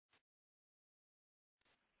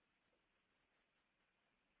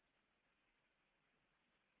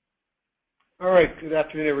All right, good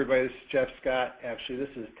afternoon, everybody. This is Jeff Scott. Actually,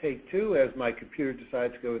 this is take two as my computer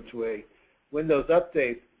decides to go into a Windows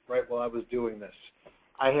update right while I was doing this.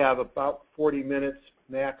 I have about 40 minutes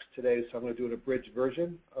max today, so I'm going to do an abridged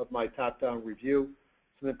version of my top-down review.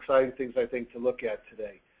 Some exciting things I think to look at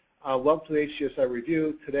today. Welcome to the HGSI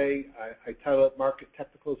review. Today, I title it Market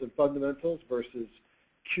Technicals and Fundamentals versus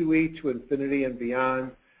QE to Infinity and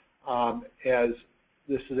Beyond, as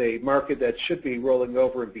this is a market that should be rolling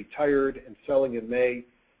over and be tired and selling in May,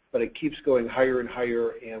 but it keeps going higher and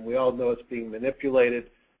higher, and we all know it's being manipulated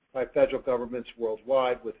by federal governments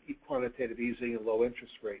worldwide with quantitative easing and low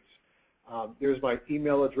interest rates. There's my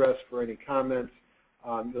email address for any comments.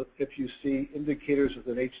 If you see indicators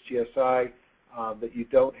within HGSI that you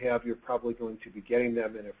don't have, you're probably going to be getting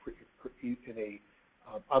them in a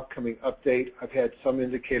upcoming update. I've had some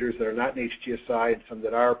indicators that are not in HGSI and some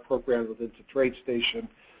that are programmed within the TradeStation,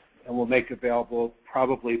 and will make available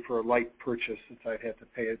probably for a light purchase, since I'd have to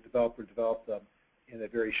pay a developer to develop them in a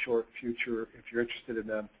very short future. If you're interested in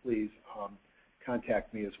them, please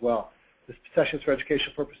contact me as well. This session is for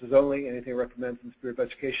educational purposes only. Anything I recommend in the spirit of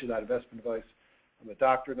education, not investment advice. I'm a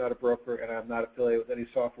doctor, not a broker, and I'm not affiliated with any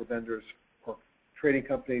software vendors or trading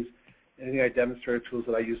companies. Anything I demonstrate are tools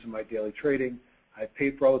that I use in my daily trading. I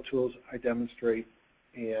pay for all the tools I demonstrate,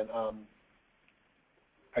 and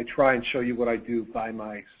I try and show you what I do by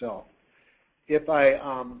myself. If I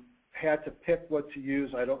had to pick what to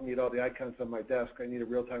use, I don't need all the icons on my desk. I need a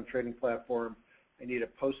real-time trading platform. I need a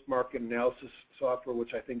post-market analysis software,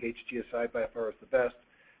 which I think HGSI by far is the best.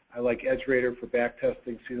 I like EdgeRater for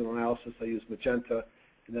backtesting, seasonal analysis. I use Magenta,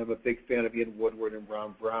 and I'm a big fan of Ian Woodward and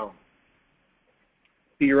Brown.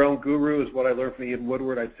 Be your own guru is what I learned from Ian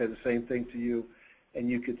Woodward. I'd say the same thing to you. And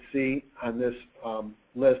you could see on this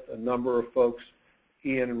list a number of folks,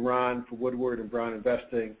 Ian and Ron for Woodward and Brown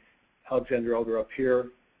Investing, Alexander Elder up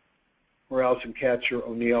here, Morales and Katcher,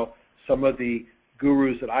 O'Neill, some of the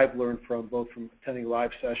gurus that I've learned from, both from attending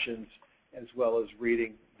live sessions as well as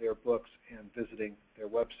reading their books and visiting their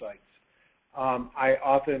websites. I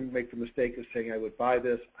often make the mistake of saying I would buy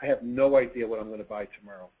this. I have no idea what I'm going to buy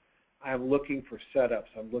tomorrow. I'm looking for setups.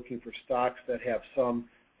 I'm looking for stocks that have some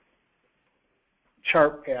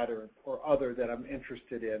chart pattern or other that I'm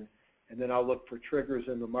interested in, and then I'll look for triggers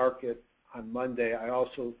in the market on Monday. I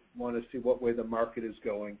also want to see what way the market is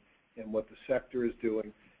going and what the sector is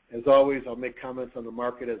doing. As always, I'll make comments on the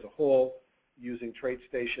market as a whole using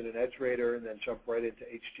TradeStation and EdgeRater, and then jump right into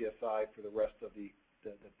HGSI for the rest of the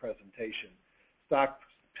presentation. Stock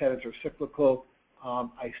patterns are cyclical.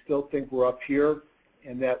 I still think we're up here,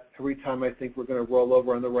 and that every time I think we're going to roll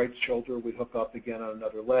over on the right shoulder, we hook up again on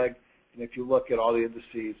another leg. And if you look at all the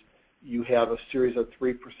indices, you have a series of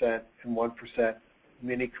 3% and 1%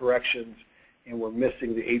 mini corrections, and we're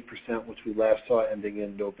missing the 8%, which we last saw ending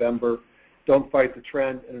in November. Don't fight the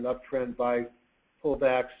trend. In an uptrend, buy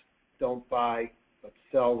pullbacks. Don't buy, but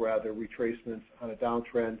sell, rather, retracements on a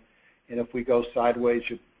downtrend. And if we go sideways,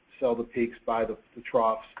 you sell the peaks, buy the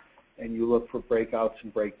troughs, and you look for breakouts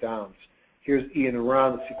and breakdowns. Here's Ian and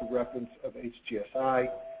Ron, the secret reference of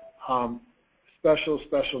HGSI.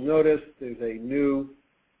 Special notice, there's a new,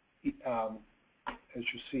 as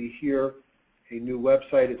you see here, a new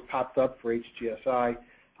website has popped up for HGSI.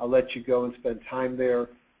 I'll let you go and spend time there.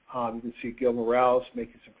 You can see Gil Morales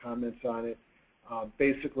making some comments on it.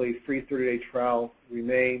 Basically, free 30-day trial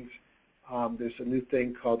remains. There's a new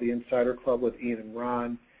thing called the Insider Club with Ian and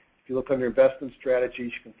Ron. If you look under investment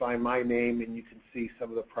strategies, you can find my name, and you can see some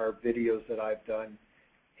of the prior videos that I've done.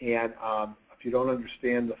 And if you don't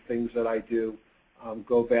understand the things that I do,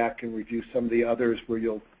 go back and review some of the others where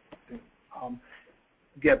you'll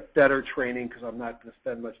get better training, because I'm not going to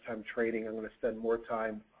spend much time training. I'm going to spend more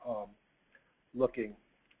time looking.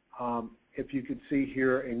 If you can see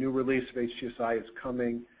here, a new release of HGSI is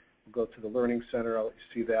coming. We'll go to the Learning Center. I'll let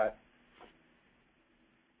you see that.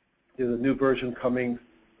 There's a new version coming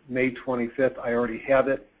May 25th. I already have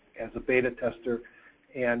it as a beta tester.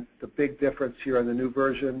 And the big difference here on the new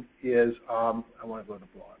version is, I want to go to the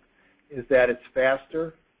blog, is that it's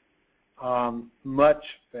faster,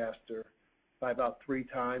 much faster, by about 3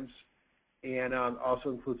 times, and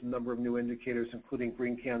also includes a number of new indicators, including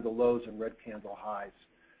green candle lows and red candle highs.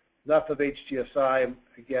 Enough of HGSI.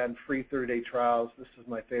 Again, free 30-day trials. This is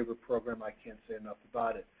my favorite program. I can't say enough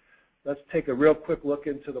about it. Let's take a real quick look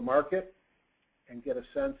into the market and get a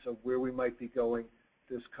sense of where we might be going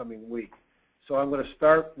this coming week. So I'm going to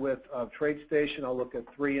start with TradeStation. I'll look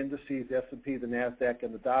at 3 indices, the S&P, the NASDAQ,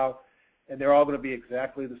 and the Dow, and they're all going to be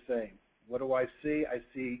exactly the same. What do I see? I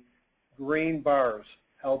see green bars.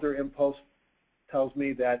 Elder Impulse tells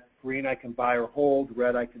me that green I can buy or hold,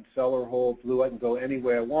 red I can sell or hold, blue I can go any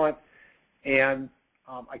way I want, And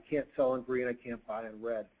I can't sell in green, I can't buy in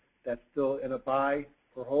red. That's still in a buy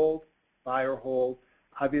or hold,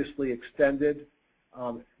 obviously extended,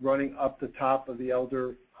 running up the top of the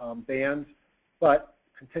elder band, but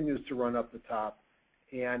continues to run up the top.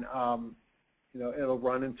 And it'll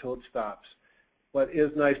run until it stops. What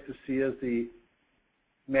is nice to see is the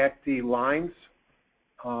MACD lines,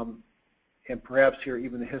 and perhaps here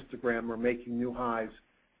even the histogram are making new highs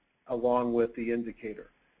along with the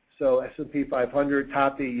indicator. So S&P 500,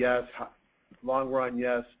 toppy, yes. Long run,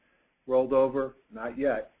 yes. Rolled over, not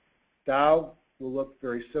yet. Dow will look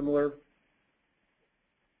very similar.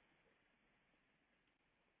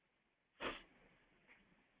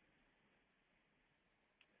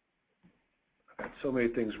 I've got so many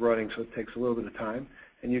things running, so it takes a little bit of time.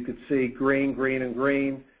 And you could see green, green, and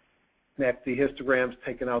green. MACD histograms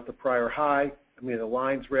taking out the prior high, the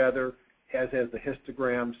lines rather, as has the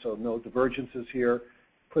histogram, so no divergences here,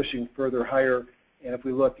 pushing further higher. And if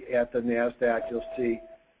we look at the NASDAQ, you'll see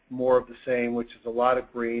more of the same, which is a lot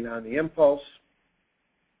of green on the impulse,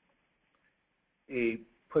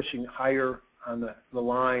 pushing higher on the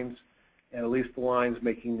lines, and at least the lines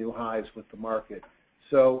making new highs with the market.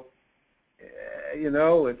 So,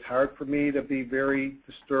 it's hard for me to be very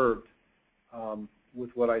disturbed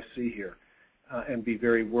with what I see here and be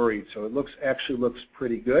very worried. So it actually looks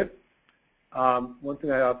pretty good. One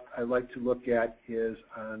thing I like to look at is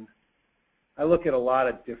I look at a lot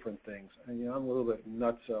of different things. And, I'm a little bit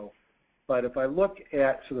nutso. But if I look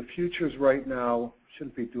at, so the futures right now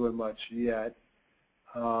shouldn't be doing much yet.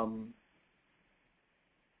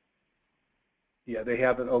 Yeah, they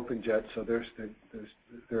haven't opened yet, so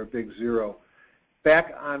they're a big zero.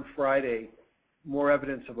 Back on Friday, more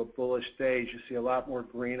evidence of a bullish day. You see a lot more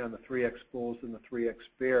green on the 3X bulls than the 3X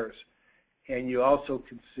bears. And you also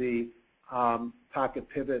can see pocket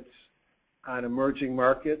pivots on emerging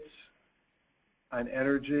markets, on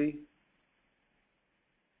energy,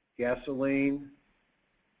 gasoline,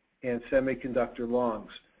 and semiconductor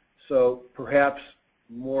longs. So perhaps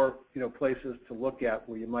more places to look at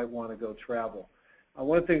where you might want to go travel.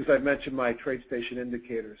 One of the things I mentioned my TradeStation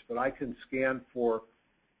indicators, but I can scan for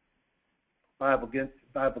Bible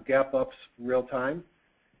gap ups real time.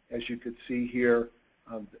 As you could see here,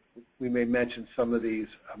 we may mention some of these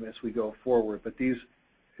as we go forward. But these,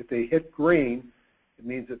 if they hit green, it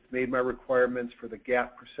means it's made my requirements for the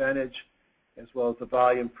gap percentage as well as the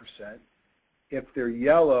volume percent. If they're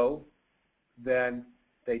yellow, then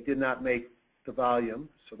they did not make the volume,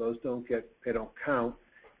 so those they don't count.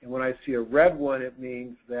 And when I see a red one, it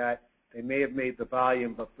means that they may have made the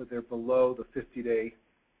volume, but they're below the 50-day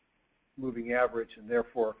moving average, and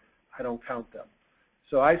therefore I don't count them.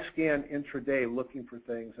 So I scan intraday looking for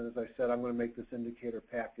things, and as I said, I'm going to make this indicator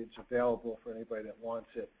package available for anybody that wants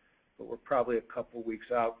it, but we're probably a couple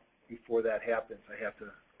weeks out before that happens. I have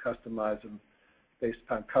to customize them based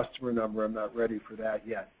upon customer number. I'm not ready for that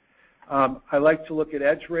yet. I like to look at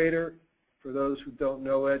EdgeRater. For those who don't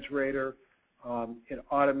know EdgeRater, it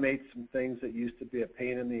automates some things that used to be a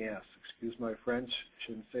pain in the ass. Excuse my French.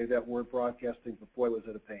 Shouldn't say that word broadcasting, but boy, was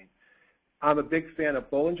it a pain. I'm a big fan of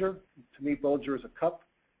Bollinger. To me, Bollinger is a cup.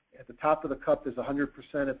 At the top of the cup is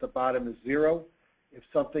 100%. At the bottom is 0. If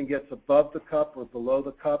something gets above the cup or below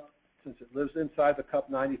the cup, since it lives inside the cup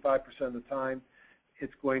 95% of the time,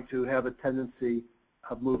 it's going to have a tendency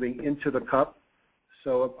of moving into the cup.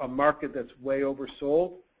 So a market that's way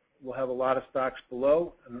oversold will have a lot of stocks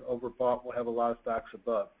below, and an overbought will have a lot of stocks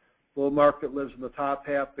above. Bull market lives in the top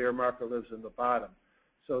half, bear market lives in the bottom.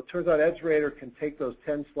 So it turns out EdgeRater can take those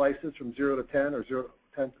 10 slices from 0 to 10 or 0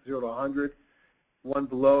 to 100, one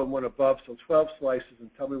below and one above, so 12 slices,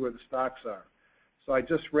 and tell me where the stocks are. So I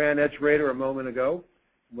just ran EdgeRater a moment ago.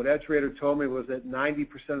 What EdgeRater told me was that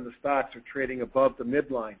 90% of the stocks are trading above the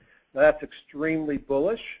midline. Now that's extremely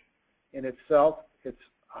bullish in itself. It's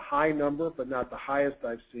a high number, but not the highest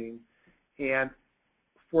I've seen. And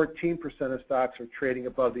 14% of stocks are trading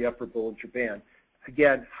above the upper Bollinger Band.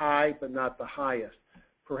 Again, high, but not the highest.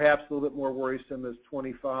 Perhaps a little bit more worrisome is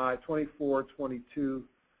 25, 24, 22,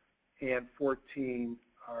 and 14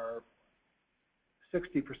 are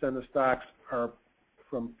 60% of the stocks are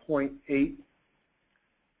from 0.8 to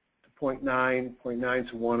 0.9, 0.9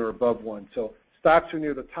 to 1 or above 1. So stocks are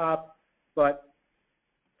near the top, but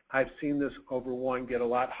I've seen this over 1 get a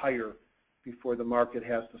lot higher before the market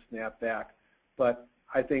has to snap back. But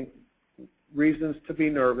I think reasons to be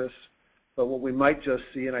nervous, but what we might just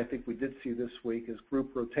see, and I think we did see this week, is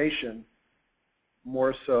group rotation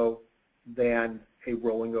more so than a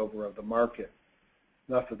rolling over of the market.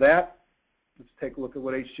 Enough of that. Let's take a look at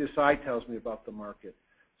what HGSI tells me about the market.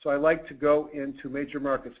 So I like to go into Major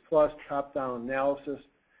Markets Plus, top-down analysis.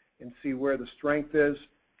 and see where the strength is.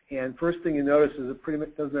 And first thing you notice is it pretty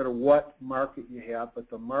much doesn't matter what market you have, but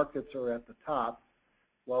the markets are at the top,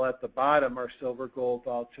 while at the bottom are silver, gold,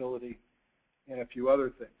 volatility, and a few other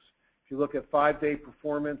things. If you look at 5-day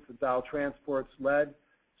performance, the Dow Transports led,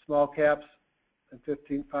 small caps and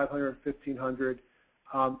 500, 1500.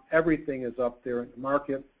 Everything is up there in the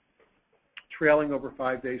market, trailing over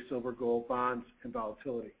 5-day silver, gold, bonds, and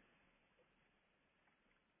volatility.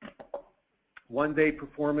 1-day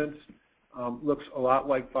performance looks a lot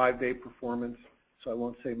like 5-day performance, so I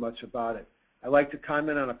won't say much about it. I like to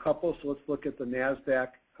comment on a couple, so let's look at the NASDAQ.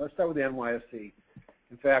 Let's start with the NYSE.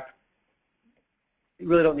 In fact, you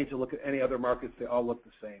really don't need to look at any other markets. They all look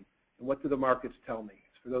the same. And what do the markets tell me?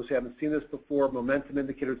 For those who haven't seen this before, momentum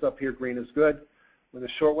indicators up here, green is good. When the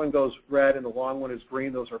short one goes red and the long one is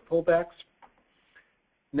green, those are pullbacks.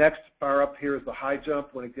 Next bar up here is the high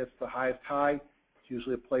jump. When it gets the highest high, it's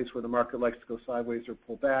usually a place where the market likes to go sideways or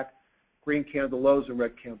pull back. Green candle lows and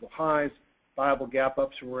red candle highs. Viable gap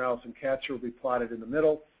ups from Morales and Catcher will be plotted in the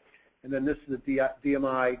middle. And then this is the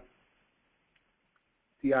DMI,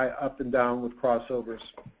 DI up and down with crossovers.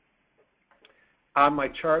 On my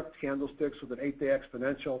chart, candlesticks with an 8-day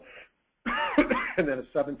exponential, and then a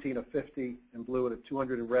 17, a 50 in blue, and a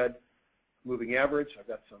 200 in red moving average. I've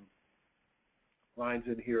got some lines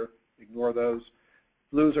in here. Ignore those.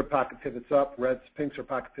 Blues are pocket pivots up. Reds, pinks are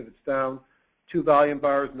pocket pivots down. 2 volume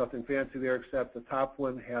bars, nothing fancy there except the top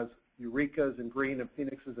one has Eurekas in green and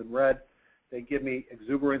Phoenixes in red. They give me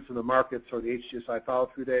exuberance in the markets or the HGSI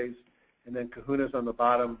follow-through days. And then kahunas on the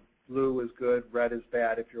bottom. Blue is good, red is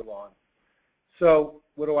bad if you're long. So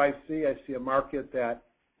what do I see? I see a market that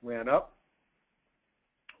ran up,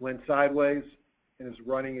 went sideways, and is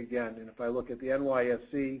running again. And if I look at the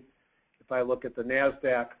NYSE, if I look at the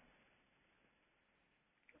NASDAQ,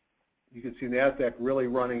 you can see NASDAQ really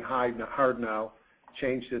running hard now,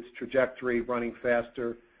 changed its trajectory, running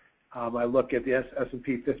faster. I look at the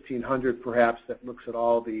S&P 1500 perhaps that looks at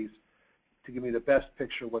all these to give me the best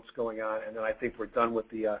picture of what's going on, and then I think we're done with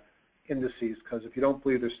the indices, because if you don't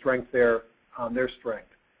believe there's strength there, there's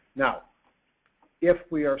strength. Now, if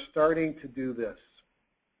we are starting to do this,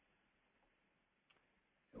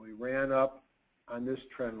 and we ran up on this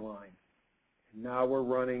trend line, and now we're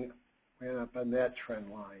ran up on that trend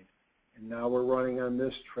line, and now we're running on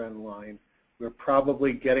this trend line, we're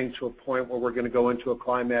probably getting to a point where we're going to go into a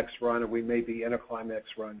climax run, or we may be in a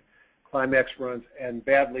climax run. Climax runs end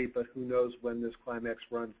badly, but who knows when this climax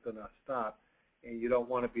run is going to stop. And you don't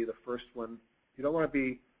want to be the first one. You don't want to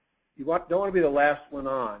be the last one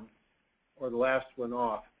on or the last one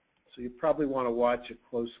off. So you probably want to watch it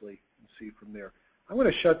closely and see from there. I'm going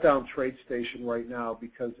to shut down TradeStation right now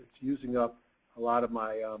because it's using up a lot of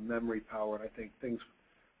my memory power, and I think things,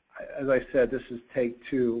 as I said, this is take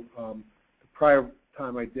 2. The prior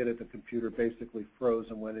time I did it, the computer basically froze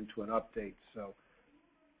and went into an update. So,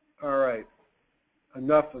 all right,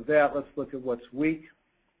 enough of that. Let's look at what's weak.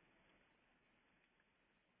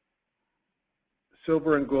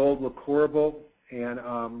 Silver and gold look horrible, and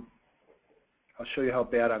I'll show you how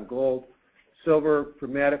bad on gold. Silver,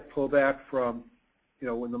 dramatic pullback from,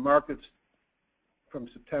 when the market's from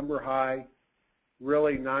September high,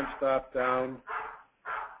 really nonstop down,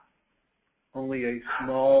 only a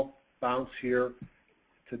small bounce here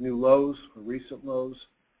to new lows or recent lows.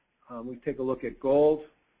 We take a look at gold.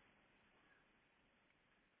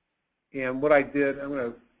 And what I did, I'm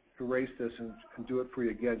going to erase this and do it for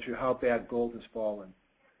you again, show you how bad gold has fallen.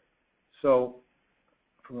 So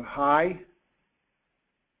from a high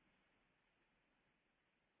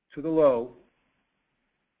to the low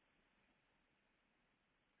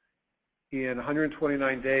in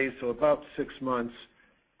 129 days, so about 6 months,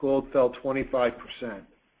 gold fell 25%.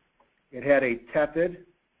 It had a tepid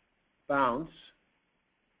bounce,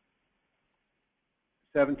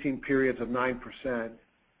 17 periods of 9%,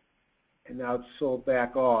 and now it's sold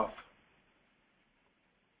back off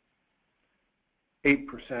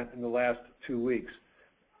 8% in the last 2 weeks.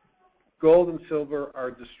 Gold and silver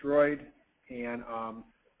are destroyed, and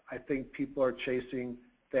I think people are chasing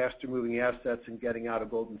faster moving assets and getting out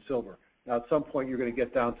of gold and silver. Now at some point you're going to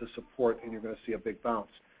get down to support and you're going to see a big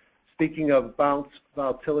bounce. Speaking of bounce,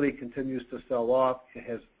 volatility continues to sell off. It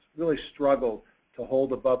has really struggled to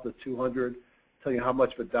hold above the 200. Tell you how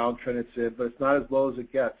much of a downtrend it's in, but it's not as low as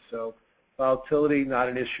it gets. So volatility, not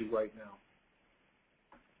an issue right now.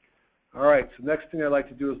 All right, so next thing I'd like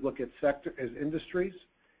to do is look at industries.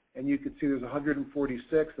 And you can see there's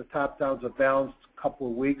 146. The top down's a balanced couple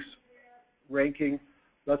of weeks ranking.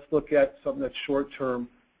 Let's look at something that's short term,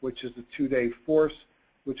 which is the 2-day force,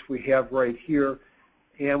 which we have right here.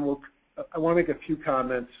 And we'll I want to make a few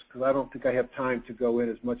comments because I don't think I have time to go in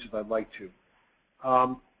as much as I'd like to.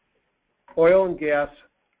 Oil and gas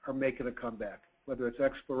are making a comeback, whether it's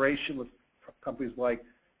exploration with companies like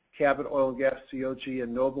Cabot Oil and Gas, COG,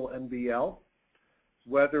 and Noble NBL,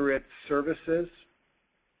 whether it's services,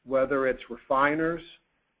 whether it's refiners,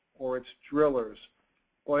 or it's drillers.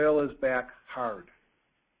 Oil is back hard.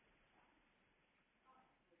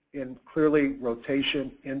 And clearly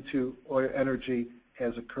rotation into oil energy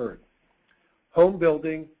has occurred. Home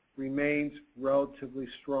building remains relatively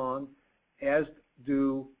strong, as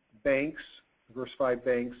do banks, diversified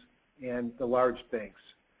banks, and the large banks.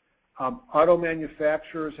 Auto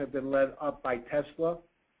manufacturers have been led up by Tesla.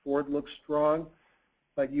 Ford looks strong,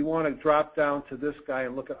 but you want to drop down to this guy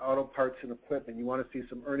and look at auto parts and equipment. You want to see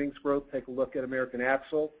some earnings growth, take a look at American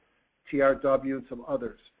Axle, TRW, and some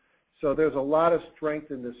others. So there's a lot of strength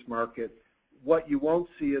in this market. What you won't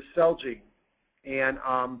see is Celgene and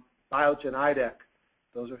Biogen IDEC.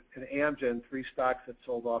 Those are, and Amgen, 3 stocks that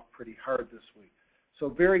sold off pretty hard this week. So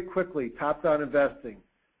very quickly, top-down investing,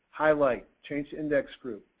 highlight, change index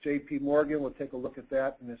group. JP Morgan, we'll take a look at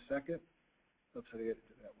that in a second. Let's get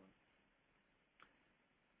to that one.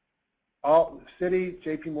 All Citi,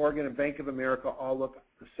 JP Morgan, and Bank of America all look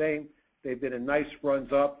the same. They've been in nice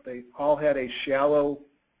runs up. They all had a shallow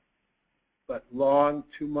but long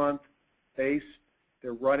 2-month base.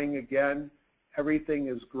 They're running again. Everything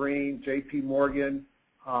is green. JP Morgan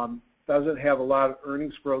doesn't have a lot of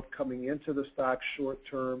earnings growth coming into the stock short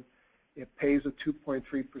term. It pays a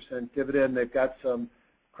 2.3% dividend. They've got some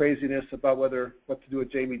craziness about what to do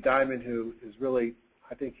with Jamie Dimon, who is really,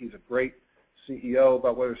 I think he's a great CEO,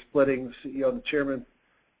 about whether splitting the CEO and the chairman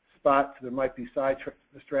spot. So there might be side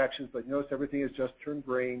distractions, but notice everything has just turned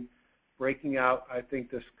green, breaking out. I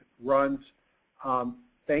think this runs.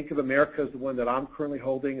 Bank of America is the one that I'm currently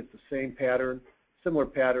holding. It's the same pattern, similar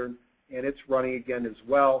pattern, and it's running again as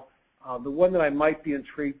well. The one that I might be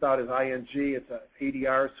intrigued about is ING. It's a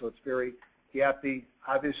ADR, so it's very gappy,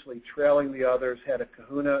 obviously trailing the others, had a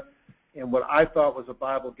kahuna, and what I thought was a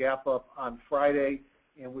viable gap up on Friday,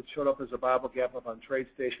 and which showed up as a viable gap up on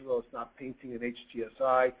TradeStation, though it's not painting in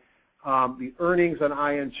HGSI. The earnings on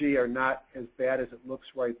ING are not as bad as it looks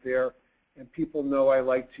right there, and people know I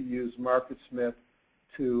like to use MarketSmith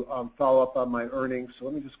to follow up on my earnings. So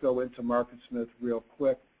let me just go into MarketSmith real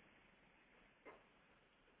quick.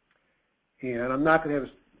 And I'm not going to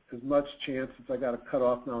have as much chance, since I got to cut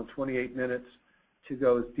off now in 28 minutes, to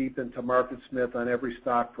go as deep into MarketSmith on every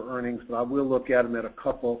stock for earnings, but I will look at them at a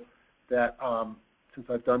couple that, since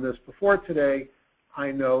I've done this before today,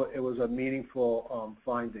 I know it was a meaningful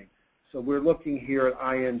finding. So we're looking here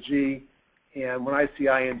at ING, and when I see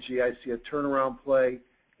ING, I see a turnaround play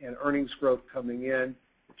and earnings growth coming in.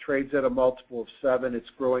 It trades at a multiple of 7. It's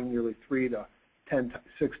growing nearly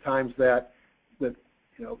 6 times that. With,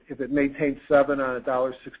 you know, if it maintains 7 on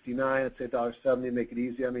 $1.69, I'd say $1.70, make it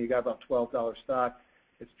easy. I mean, you got about $12 stock.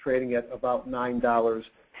 It's trading at about $9.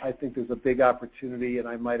 I think there's a big opportunity, and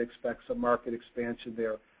I might expect some market expansion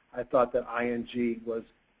there. I thought that ING was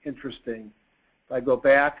interesting. If I go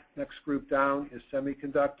back, next group down is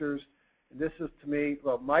semiconductors. And this is, to me,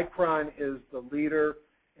 well, Micron is the leader,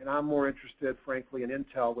 and I'm more interested, frankly, in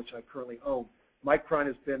Intel, which I currently own. Micron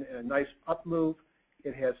has been in a nice up move.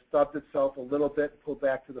 It has stubbed itself a little bit, pulled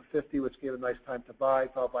back to the 50, which gave a nice time to buy,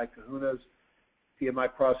 followed by kahunas, PMI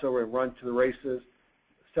crossover, and run to the races.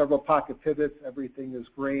 Several pocket pivots. Everything is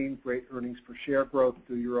green. Great earnings per share growth.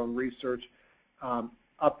 Do your own research.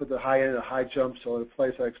 Up at the high end of the high jump, so at a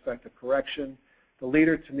place I expect a correction. The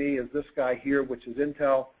leader to me is this guy here, which is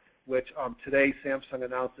Intel, which today Samsung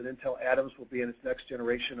announced that Intel Atoms will be in its next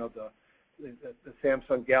generation of the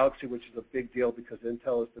Samsung Galaxy, which is a big deal because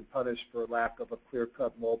Intel has been punished for lack of a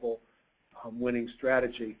clear-cut mobile winning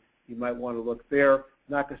strategy. You might want to look there.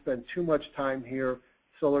 Not going to spend too much time here.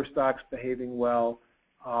 Solar stocks behaving well.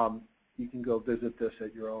 You can go visit this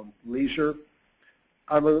at your own leisure.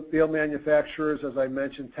 Automobile manufacturers, as I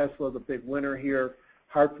mentioned, Tesla the big winner here.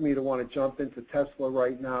 Hard for me to want to jump into Tesla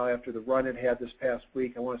right now after the run it had this past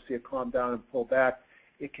week. I want to see it calm down and pull back.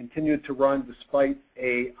 It continued to run despite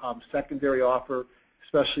a secondary offer,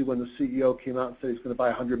 especially when the CEO came out and said he's going to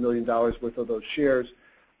buy $100 million worth of those shares.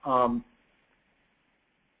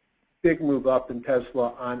 Big move up in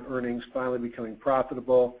Tesla on earnings, finally becoming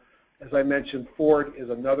profitable. As I mentioned, Ford is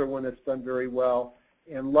another one that's done very well.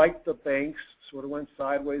 And like the banks, sort of went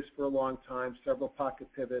sideways for a long time, several pocket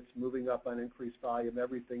pivots, moving up on increased volume.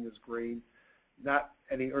 Everything is green. Not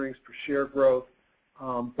any earnings per share growth,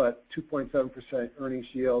 but 2.7% earnings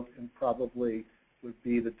yield, and probably would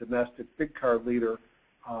be the domestic big car leader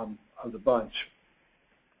of the bunch.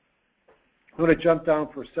 I'm going to jump down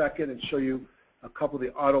for a second and show you a couple of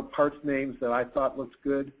the auto parts names that I thought looked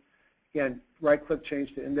good. Again, right-click,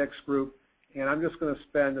 change to index group, and I'm just going to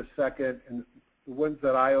spend a second. And the ones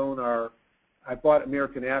that I own are, I bought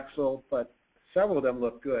American Axle, but several of them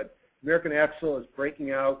look good. American Axle is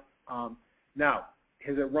breaking out. Now,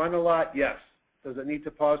 has it run a lot? Yes. Does it need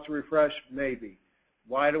to pause to refresh? Maybe.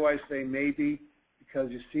 Why do I say maybe?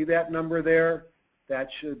 Because you see that number there?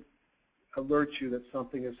 That should alert you that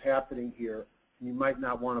something is happening here. And you might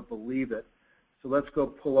not want to believe it. So let's go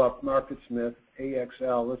pull up MarketSmith,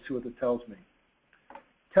 AXL. Let's see what it tells me.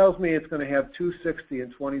 It tells me it's going to have 260 in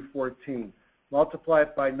 2014. Multiply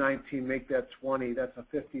it by 19, make that 20. That's a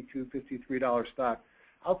 $52, $53 stock.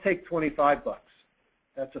 I'll take 25 bucks.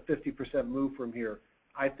 That's a 50% move from here.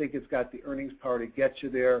 I think it's got the earnings power to get you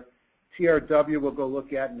there. TRW, we'll go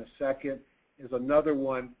look at in a second, is another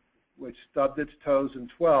one which stubbed its toes in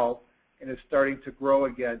 12 and is starting to grow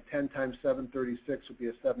again. 10 times 736 would be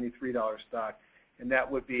a $73 stock, and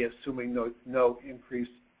that would be assuming no increase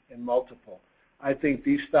in multiple. I think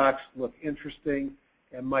these stocks look interesting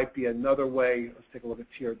and might be another way. Let's take a look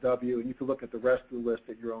at TRW, and you can look at the rest of the list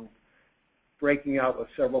at your own, breaking out with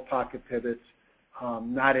several pocket pivots,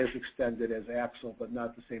 not as extended as Axle, but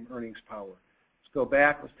not the same earnings power. Let's go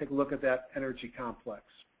back. Let's take a look at that energy complex.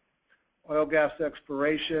 Oil, gas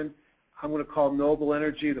exploration. I'm going to call Noble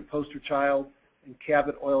Energy the poster child, and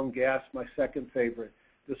Cabot Oil and Gas my second favorite.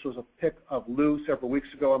 This was a pick of Lou several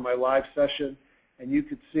weeks ago on my live session, and you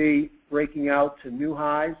could see breaking out to new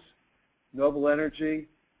highs. Noble Energy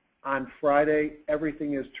on Friday,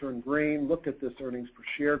 everything has turned green. Look at this earnings per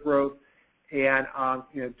share growth, and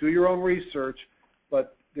do your own research.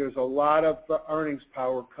 But there's a lot of earnings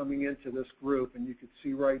power coming into this group, and you can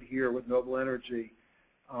see right here with Noble Energy,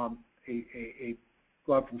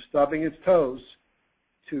 gone from stubbing its toes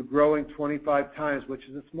to growing 25 times, which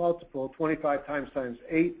is its multiple. 25 times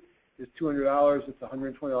 8 is $200. It's a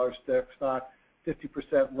 $120 stock.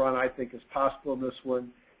 50% run, I think, is possible in this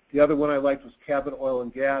one. The other one I liked was Cabot Oil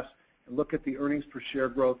and Gas. And look at the earnings per share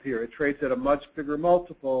growth here. It trades at a much bigger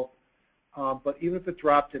multiple, but even if it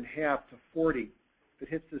dropped in half to 40, if it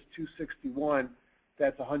hits this 261,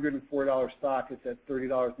 that's a $104 stock. It's at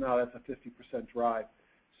 $30 now. That's a 50% drive.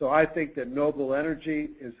 So I think that Noble Energy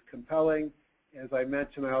is compelling. As I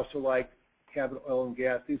mentioned, I also like Cabot Oil and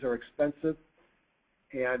Gas. These are expensive,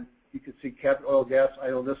 and you can see Cabot Oil and Gas. I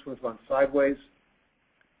own this one's gone sideways.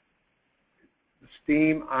 The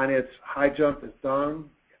steam on its high jump is done.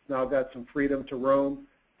 It's now got some freedom to roam.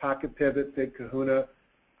 Pocket pivot, big kahuna.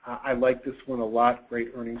 I like this one a lot.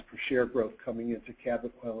 Great earnings per share growth coming into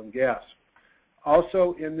Cabot Oil and Gas.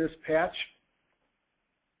 Also in this patch,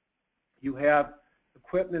 you have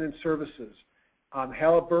equipment and services.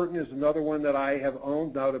 Halliburton is another one that I have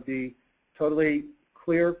owned. Now, to be totally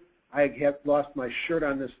clear, I have lost my shirt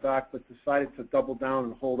on this stock, but decided to double down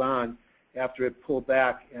and hold on after it pulled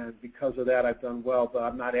back, and because of that, I've done well. But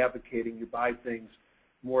I'm not advocating you buy things,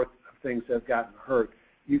 more things that have gotten hurt.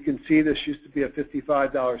 You can see this used to be a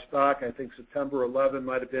 $55 stock. I think September 11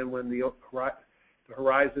 might have been when the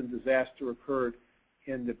Horizon disaster occurred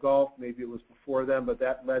in the Gulf. Maybe it was before then, but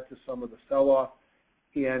that led to some of the sell-off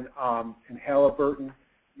in Halliburton.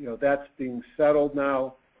 That's being settled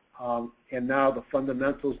now, and now the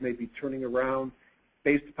fundamentals may be turning around.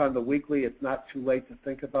 Based upon the weekly, it's not too late to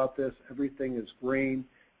think about this. Everything is green,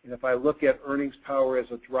 and if I look at earnings power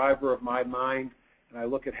as a driver of my mind, and I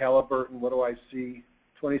look at Halliburton, what do I see?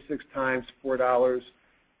 26 times $4.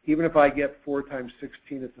 Even if I get 4 times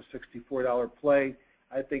 16, it's a $64 play.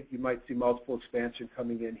 I think you might see multiple expansion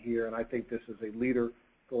coming in here, and I think this is a leader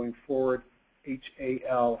going forward.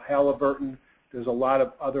 HAL, Halliburton. There's a lot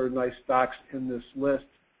of other nice stocks in this list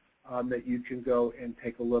that you can go and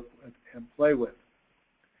take a look at and play with.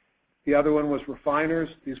 The other one was refiners.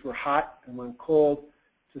 These were hot and went cold.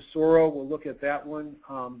 Tesoro, we'll look at that one.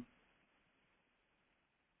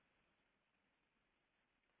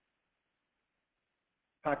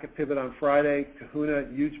 Pocket pivot on Friday. Kahuna,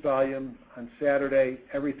 huge volume on Saturday.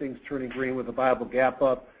 Everything's turning green with a viable gap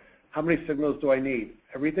up. How many signals do I need?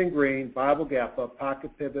 Everything green, viable gap up,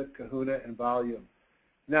 pocket pivot, kahuna, and volume.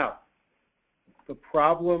 Now, the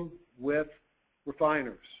problem with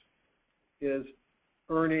refiners is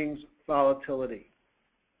earnings volatility.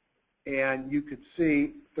 And you could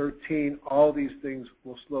see 13, all these things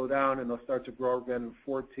will slow down and they'll start to grow again in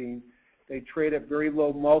 14. They trade at very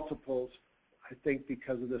low multiples. I think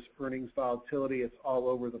because of this earnings volatility, it's all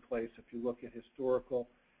over the place. If you look at historical,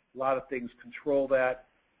 a lot of things control that.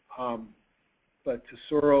 But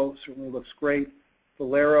Tesoro certainly looks great.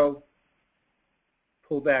 Valero,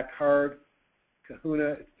 pull back hard. Kahuna,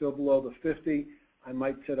 it's still below the 50. I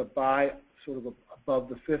might set a buy sort of above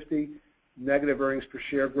the 50. Negative earnings per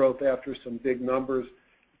share growth after some big numbers.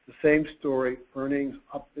 It's the same story, earnings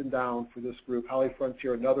up and down for this group.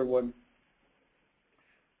 HollyFrontier, another one.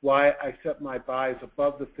 Why I set my buys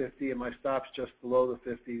above the 50 and my stops just below the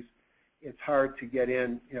 50s. It's hard to get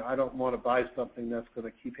in. You know, I don't want to buy something that's going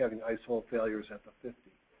to keep having ice hole failures at the 50.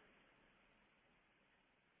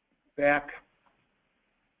 Back.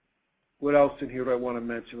 What else in here do I want to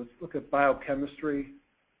mention? Let's look at biochemistry,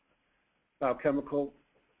 biochemical,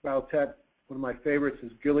 biotech. One of my favorites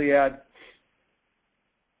is Gilead.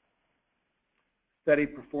 Steady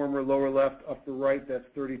performer, lower left, upper right, that's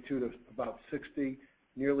 32 to about 60,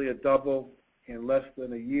 nearly a double in less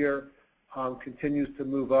than a year. Continues to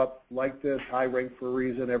move up like this, high rank for a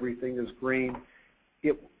reason, everything is green.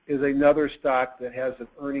 It is another stock that has an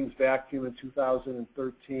earnings vacuum in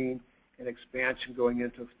 2013 and expansion going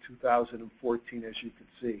into 2014, as you can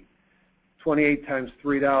see. 28 times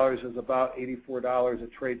 $3 is about $84.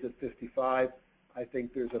 It trades at 55. I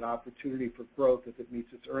think there's an opportunity for growth if it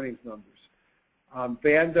meets its earnings numbers.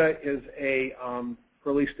 Vanda is a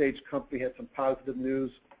early stage company, had some positive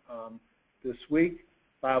news this week.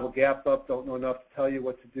 Bible gap up, don't know enough to tell you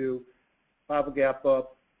what to do. Bible gap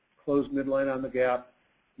up, close midline on the gap,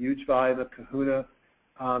 huge volume of Kahuna.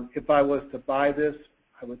 If I was to buy this,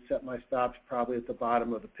 I would set my stops probably at the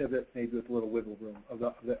bottom of the pivot, maybe with a little wiggle room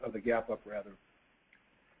of the gap up rather.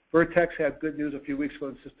 Vertex had good news a few weeks ago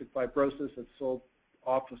in cystic fibrosis. It sold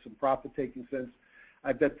off with some profit taking since.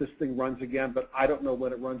 I bet this thing runs again, but I don't know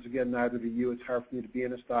when it runs again, neither do you. It's hard for me to be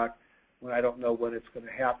in a stock when I don't know when it's going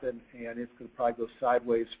to happen, and it's going to probably go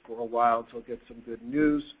sideways for a while until it gets some good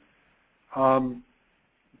news.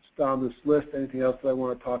 It's down this list. Anything else that I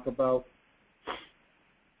want to talk about?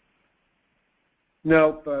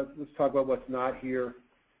 No, but let's talk about what's not here.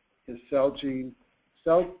 Is Celgene.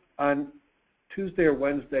 On Tuesday or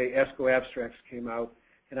Wednesday, ESCO abstracts came out,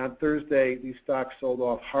 and on Thursday, these stocks sold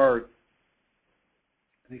off hard.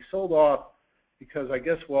 And they sold off because I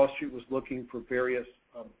guess Wall Street was looking for various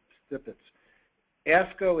snippets.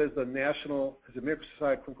 ASCO is the American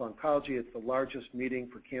Society of Clinical Oncology. It's the largest meeting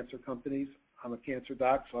for cancer companies. I'm a cancer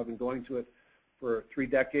doc, so I've been going to it for 3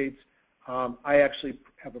 decades. I actually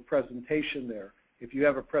have a presentation there. If you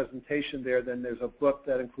have a presentation there, then there's a book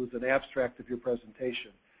that includes an abstract of your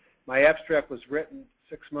presentation. My abstract was written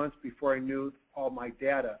 6 months before I knew all my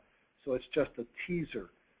data, so it's just a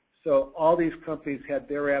teaser. So all these companies had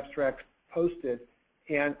their abstracts posted,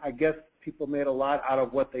 and I guess people made a lot out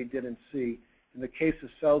of what they didn't see. In the case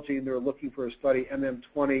of Celgene, they were looking for a study,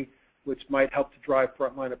 MM20, which might help to drive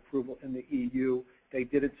frontline approval in the EU. They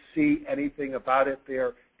didn't see anything about it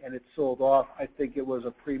there, and it sold off. I think it was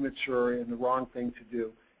a premature and the wrong thing to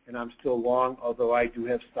do, and I'm still long, although I do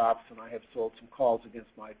have stops, and I have sold some calls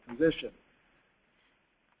against my position.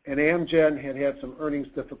 And Amgen had some earnings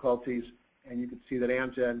difficulties, and you can see that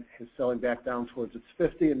Amgen is selling back down towards its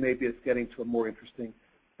 50, and maybe it's getting to a more interesting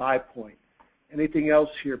buy point. Anything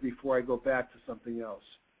else here before I go back to something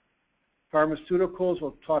else? Pharmaceuticals,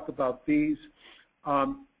 we'll talk about these.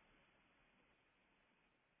 All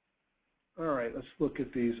right, let's look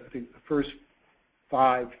at these. I think the first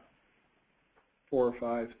 4 or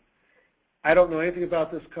 5. I don't know anything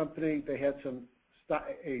about this company. They had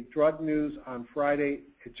a drug news on Friday.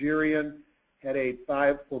 Hegerian had a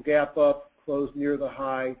full gap up, closed near the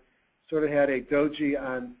high. Sort of had a doji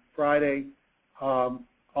on Friday.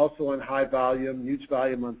 Also on high volume, huge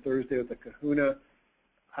volume on Thursday with the Kahuna.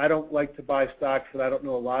 I don't like to buy stocks that I don't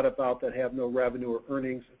know a lot about that have no revenue or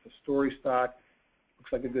earnings. It's a story stock.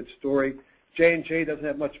 Looks like a good story. J&J doesn't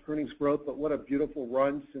have much earnings growth, but what a beautiful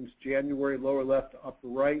run since January, lower left to upper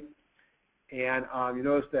right. And you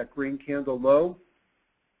notice that green candle low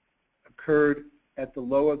occurred at the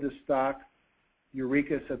low of this stock.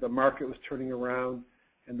 Eureka said the market was turning around,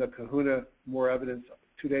 and the Kahuna, more evidence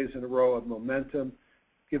 2 days in a row of momentum,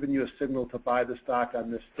 giving you a signal to buy the stock on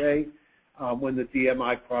this day when the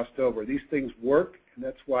DMI crossed over. These things work, and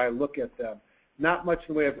that's why I look at them. Not much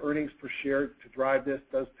in the way of earnings per share to drive this.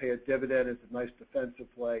 Does pay a dividend. It's a nice defensive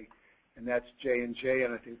play, and that's J&J,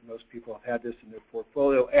 and I think most people have had this in their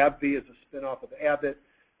portfolio. AbbVie is a spinoff of Abbott.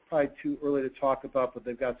 Probably too early to talk about, but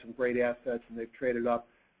they've got some great assets, and they've traded up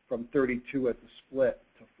from 32 at the split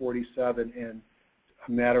to 47 in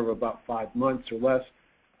a matter of about 5 months or less.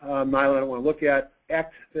 Mylan I don't want to look at.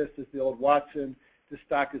 Activist is the old Watson. This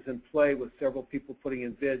stock is in play with several people putting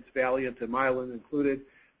in bids, Valiant and Mylan included.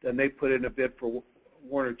 Then they put in a bid for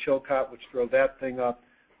Warner Chilcott, which drove that thing up.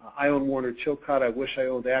 I own Warner Chilcott. I wish I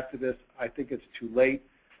owned Activist. I think it's too late.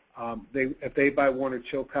 If they buy Warner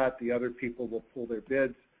Chilcott, the other people will pull their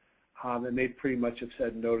bids, and they pretty much have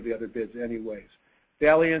said no to the other bids anyways.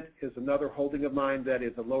 Valiant is another holding of mine that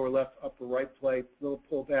is a lower left, upper right play, little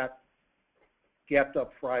pullback, gapped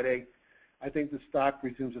up Friday. I think the stock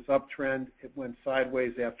resumes its uptrend. It went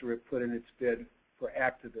sideways after it put in its bid for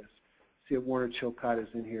activists. See if Warner Chilcott is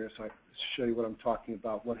in here, so I can show you what I'm talking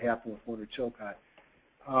about, what happened with Warner Chilcott.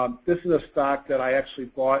 This is a stock that I actually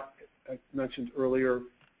bought, I mentioned earlier.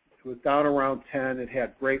 It was down around 10. It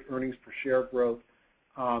had great earnings per share growth,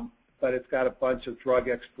 but it's got a bunch of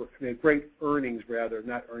great earnings rather,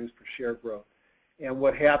 not earnings per share growth. And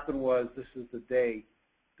what happened was, this is the day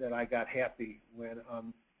that I got happy when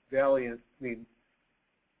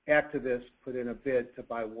activists put in a bid to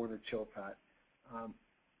buy Warner Chilcott.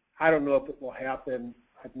 I don't know if it will happen.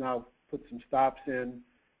 I've now put some stops in.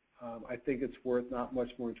 I think it's worth not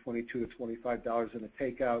much more than $22 to $25 in a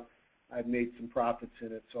takeout. I've made some profits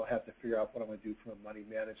in it, so I'll have to figure out what I'm going to do from a money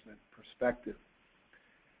management perspective.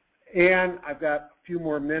 And I've got a few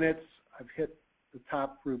more minutes. I've hit the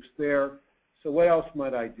top groups there. So what else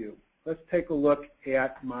might I do? Let's take a look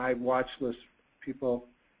at my watch list, people.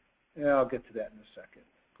 Yeah, I'll get to that in a second.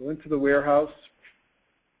 Go into the warehouse.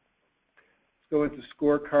 Let's go into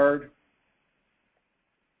scorecard.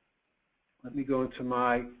 Let me go into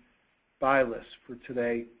my buy list for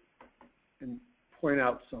today and point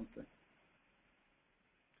out something.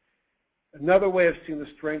 Another way of seeing the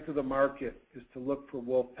strength of the market is to look for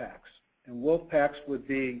wolf packs. And wolf packs would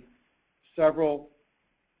be several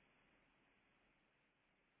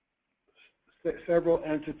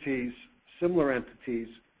entities, similar entities,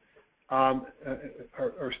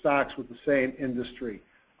 or stocks with the same industry.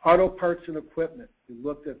 Auto parts and equipment, we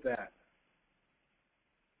looked at that.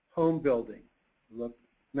 Home building,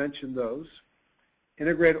 mentioned those.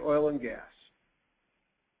 Integrated oil and gas.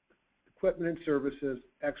 Equipment and services,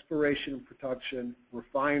 exploration and production,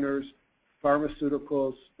 refiners,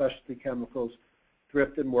 pharmaceuticals, specialty chemicals,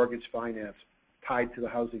 thrift and mortgage finance tied to the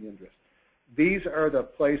housing industry. These are the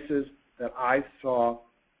places that I saw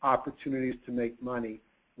opportunities to make money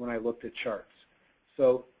when I looked at charts.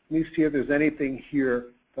 So let me see if there's anything here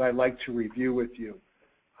that I'd like to review with you.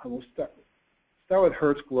 I will start with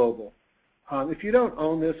Hertz Global. If you don't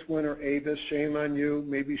own this one or Avis, shame on you.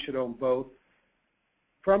 Maybe you should own both.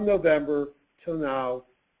 From November till now,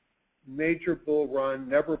 major bull run,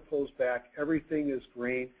 never pulls back. Everything is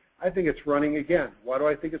green. I think it's running again. Why do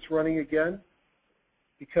I think it's running again?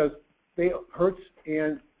 Because Hertz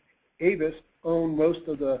and Avis own most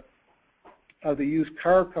of the used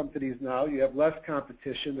car companies now. You have less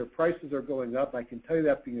competition. Their prices are going up. I can tell you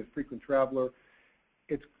that being a frequent traveler.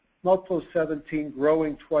 It's multiple 17,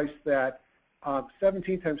 growing twice that.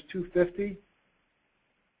 17 times 250.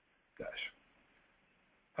 Gosh.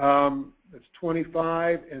 It's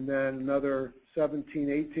 25, and then another 17,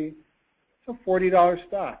 18. It's a $40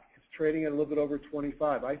 stock. It's trading at a little bit over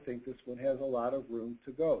 25. I think this one has a lot of room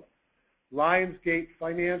to go. Lionsgate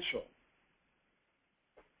Financial.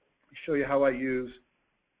 Let me show you how I use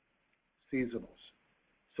seasonals.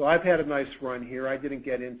 So I've had a nice run here. I didn't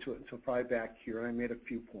get into it until probably back here, and I made a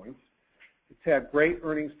few points. It's had great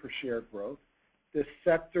earnings per share growth. This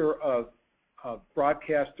sector of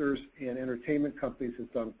broadcasters and entertainment companies has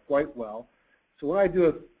done quite well. So what I do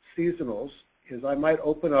with seasonals is I might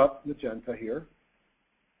open up Magenta here,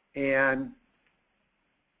 and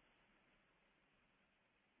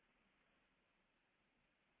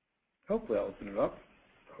hopefully I'll open it up.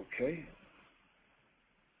 Okay.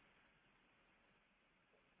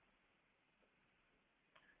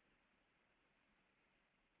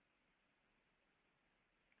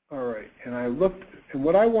 All right, and I looked, and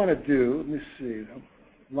what I want to do, let me see,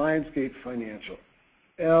 Lionsgate Financial.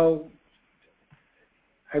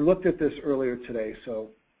 I looked at this earlier today, so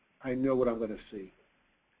I know what I'm going to see.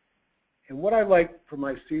 And what I like for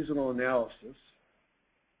my seasonal analysis,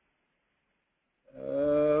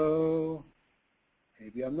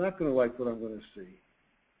 maybe I'm not going to like what I'm going to see.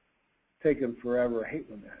 Taking forever, I hate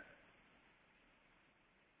when that.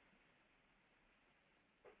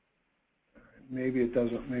 Maybe it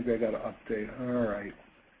doesn't, maybe I got to update. All right.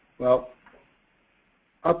 Well,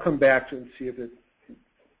 I'll come back to it and see if it,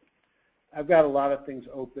 I've got a lot of things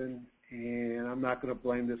open, and I'm not going to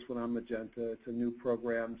blame this one on Magenta. It's a new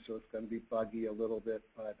program, so it's going to be buggy a little bit,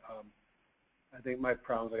 but I think my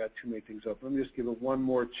problem is I got too many things open. Let me just give it one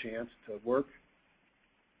more chance to work.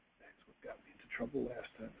 That's what got me into trouble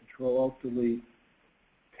last time. Control-Alt-Delete,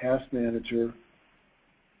 Task Manager.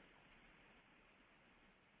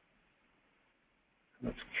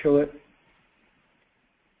 Let's kill it,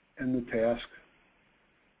 end the task.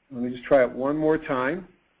 Let me just try it one more time.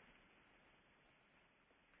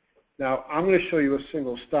 Now, I'm going to show you a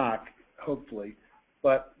single stock, hopefully,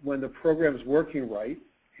 but when the program is working right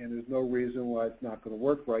and there's no reason why it's not going to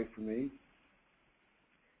work right for me.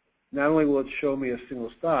 Not only will it show me a single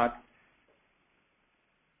stock,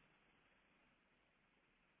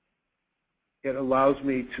 it allows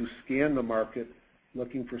me to scan the market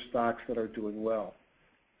looking for stocks that are doing well.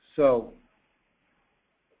 So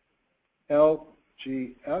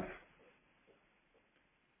LGF,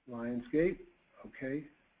 Lionsgate, okay.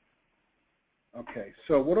 Okay,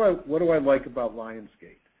 so what do I like about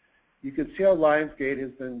Lionsgate? You can see how Lionsgate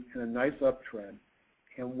has been in a nice uptrend.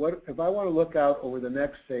 And what if I want to look out over the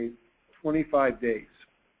next, say, 25 days?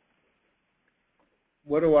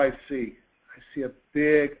 What do I see? I see a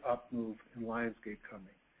big up move in Lionsgate coming.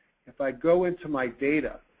 If I go into my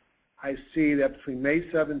data, I see that between May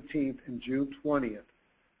 17th and June 20th,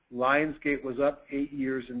 Lionsgate was up 8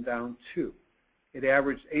 years and down 2. It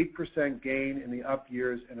averaged 8% gain in the up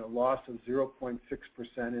years and a loss of 0.6%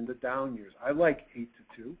 in the down years. I like 8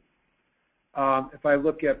 to 2. If I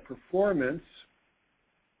look at performance,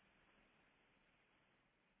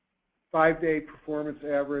 5-day performance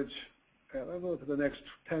average, I'll look at the next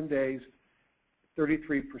 10 days,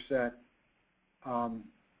 33%. I'm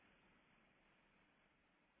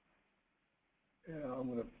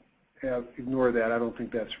going to ignore that. I don't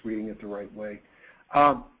think that's reading it the right way.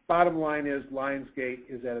 Bottom line is Lionsgate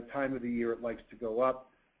is at a time of the year it likes to go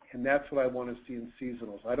up, and that's what I want to see in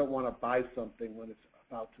seasonals. I don't want to buy something when it's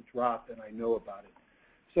about to drop and I know about it.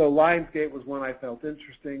 So Lionsgate was one I felt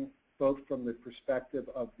interesting, both from the perspective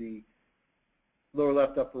of the lower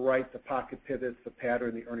left, upper right, the pocket pivots, the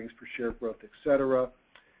pattern, the earnings per share growth, etc.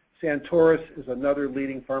 Santoris is another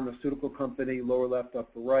leading pharmaceutical company, lower left,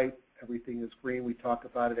 upper right. Everything is green. We talk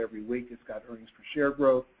about it every week. It's got earnings per share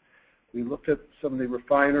growth. We looked at some of the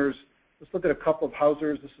refiners. Let's look at a couple of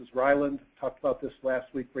housers. This is Ryland. Talked about this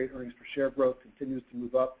last week. Great earnings per share growth. Continues to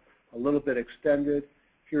move up, a little bit extended.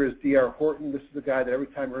 Here is D.R. Horton. This is the guy that every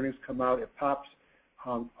time earnings come out, it pops.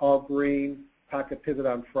 All green. Pocket pivot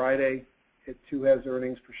on Friday. It too has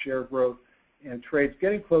earnings per share growth and trades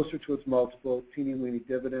getting closer to its multiple. Teeny weeny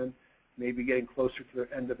dividend. Maybe getting closer to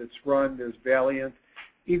the end of its run. There's Valiant.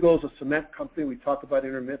 Eagle's a cement company we talk about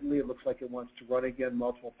intermittently. It looks like it wants to run again.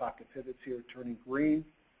 Multiple pocket pivots here turning green.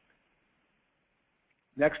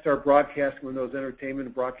 Next are broadcasting and those entertainment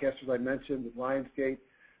and broadcasters I mentioned with Lionsgate.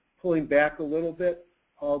 Pulling back a little bit,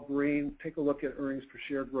 all green. Take a look at earnings per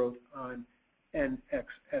share growth on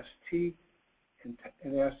NXST and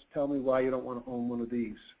tell me why you don't want to own one of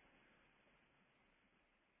these.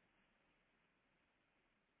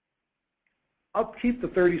 I'll keep the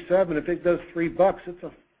 37. If it does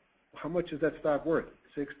 $3, how much is that stock worth?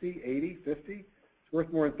 60, 80, 50? It's worth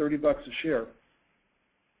more than $30 a share.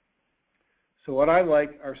 So what I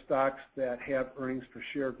like are stocks that have earnings per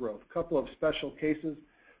share growth. A couple of special cases.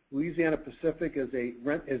 Louisiana Pacific is a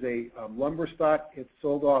lumber stock. It's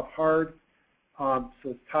sold off hard, so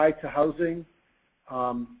it's tied to housing.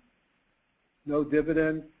 No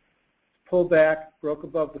dividend. Pulled back, broke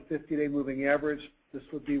above the 50-day moving average. This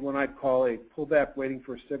would be one I'd call a pullback waiting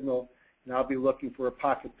for a signal, and I'll be looking for a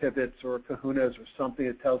pocket pivots or a kahunas or something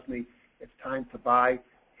that tells me it's time to buy,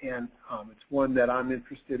 and it's one that I'm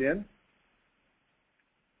interested in.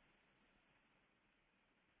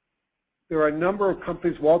 There are a number of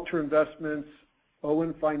companies, Walter Investments,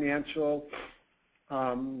 Owen Financial,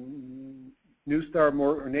 New Star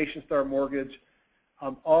or Nation Star Mortgage,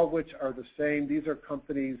 all of which are the same. These are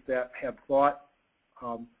companies that have bought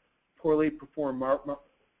poorly performing, what's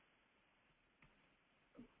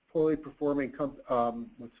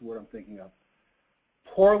the word I'm thinking of?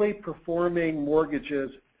 Poorly performing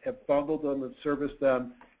mortgages, have bundled them and serviced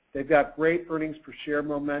them. They've got great earnings per share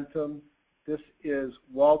momentum. This is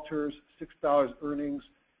Walters, $6 earnings.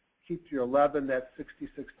 Keep your 11, that's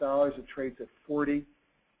 $66. It trades at 40.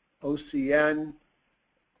 OCN,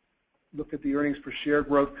 look at the earnings per share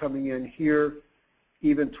growth coming in here.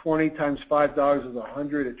 Even 20 times $5 is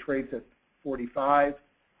 100. It trades at 45.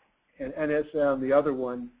 And NSM, the other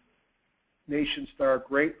one, Nation Star,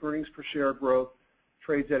 great earnings per share growth,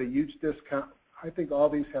 trades at a huge discount. I think all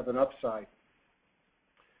these have an upside.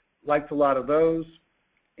 Liked a lot of those.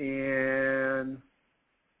 And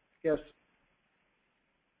I guess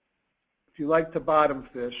if you like to bottom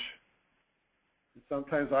fish, and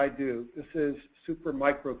sometimes I do, this is Super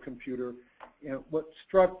Microcomputer. And what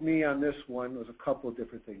struck me on this one was a couple of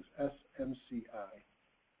different things. SMCI.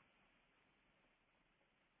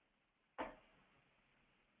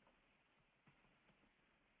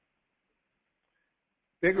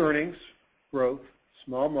 Big earnings, growth,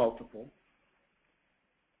 small multiple.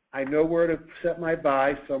 I know where to set my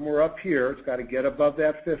buy, somewhere up here. It's got to get above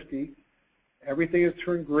that 50. Everything is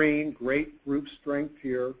turned green, great group strength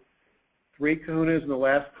here. 3 kahunas in the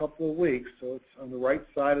last couple of weeks, so it's on the right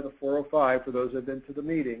side of the 405 for those that have been to the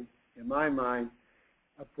meeting. In my mind,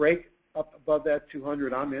 a break up above that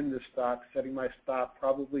 200, I'm in this stock, setting my stop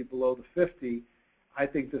probably below the 50. I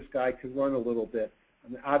think this guy could run a little bit. I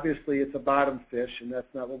mean, obviously, it's a bottom fish, and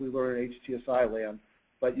that's not what we learn in HGSI land,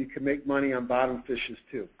 but you can make money on bottom fishes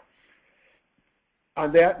too.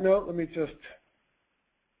 On that note, let me just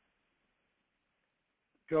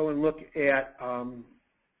go and look at my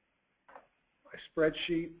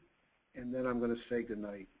spreadsheet, and then I'm going to say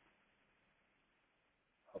goodnight.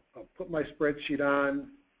 I'll put my spreadsheet on.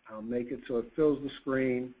 I'll make it so it fills the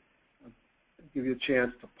screen. I'll give you a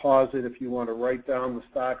chance to pause it if you want to write down the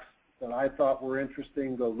stocks that I thought were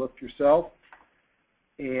interesting. Go look yourself.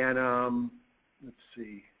 And let's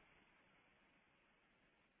see.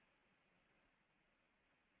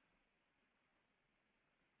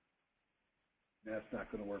 That's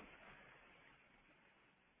not going to work.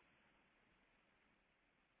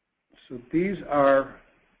 So these are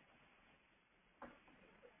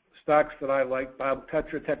stocks that I like.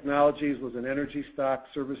 Tetra Technologies was an energy stock,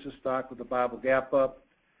 services stock with a Bible gap up.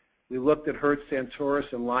 We looked at Hertz,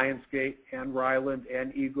 Santoris, and Lionsgate, and Ryland,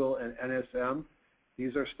 and Eagle, and NSM.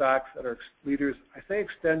 These are stocks that are leaders. I say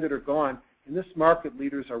extended or gone. In this market,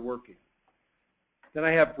 leaders are working. Then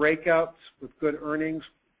I have breakouts with good earnings.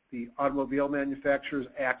 The automobile manufacturers,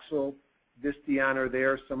 Axle, Visteon are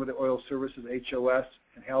there. Some of the oil services, HOS,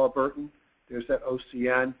 and Halliburton. There's that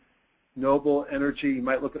OCN. Noble Energy, you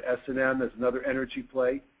might look at S&M as another energy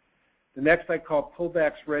play. The next I call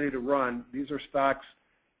pullbacks ready to run. These are stocks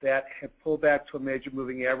that have pulled back to a major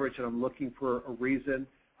moving average, and I'm looking for a reason,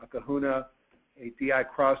 a kahuna, a DI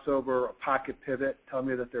crossover, a pocket pivot. Tell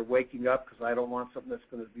me that they're waking up because I don't want something that's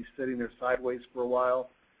going to be sitting there sideways for a while.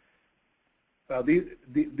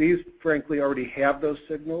 These, frankly, already have those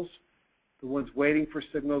signals. The ones waiting for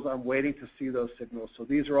signals, I'm waiting to see those signals. So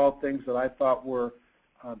these are all things that I thought were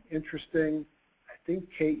interesting. I think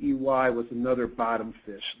KEY was another bottom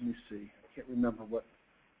fish. Let me see. I can't remember what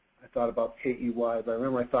I thought about KEY, but I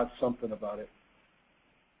remember I thought something about it.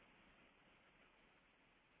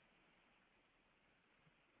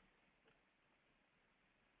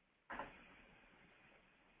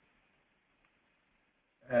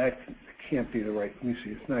 That can't be the right. Let me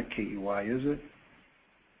see. It's not KEY, is it?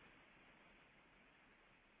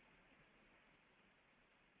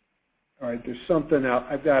 All right, there's something else.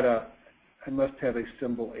 I must have a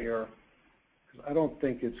symbol error because I don't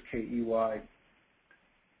think it's KEY.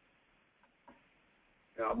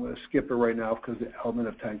 Now, I'm going to skip it right now because of the element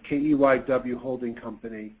of time. KEYW Holding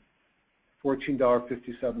Company,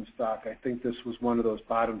 $14.57 stock. I think this was one of those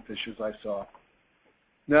bottom fishes I saw.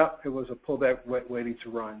 No, it was a pullback waiting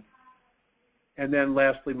to run. And then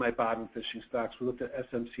lastly, my bottom fishing stocks. We looked at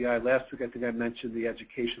SMCI. Last week, I think I mentioned the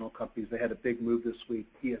educational companies. They had a big move this week.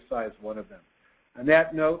 ESI is one of them. On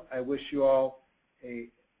that note, I wish you all a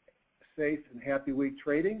safe and happy week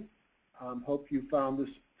trading. Hope you found this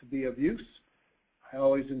to be of use. I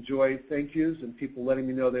always enjoy thank yous and people letting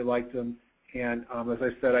me know they liked them. And as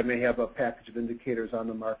I said, I may have a package of indicators on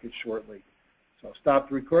the market shortly. So I'll stop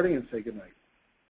the recording and say goodnight.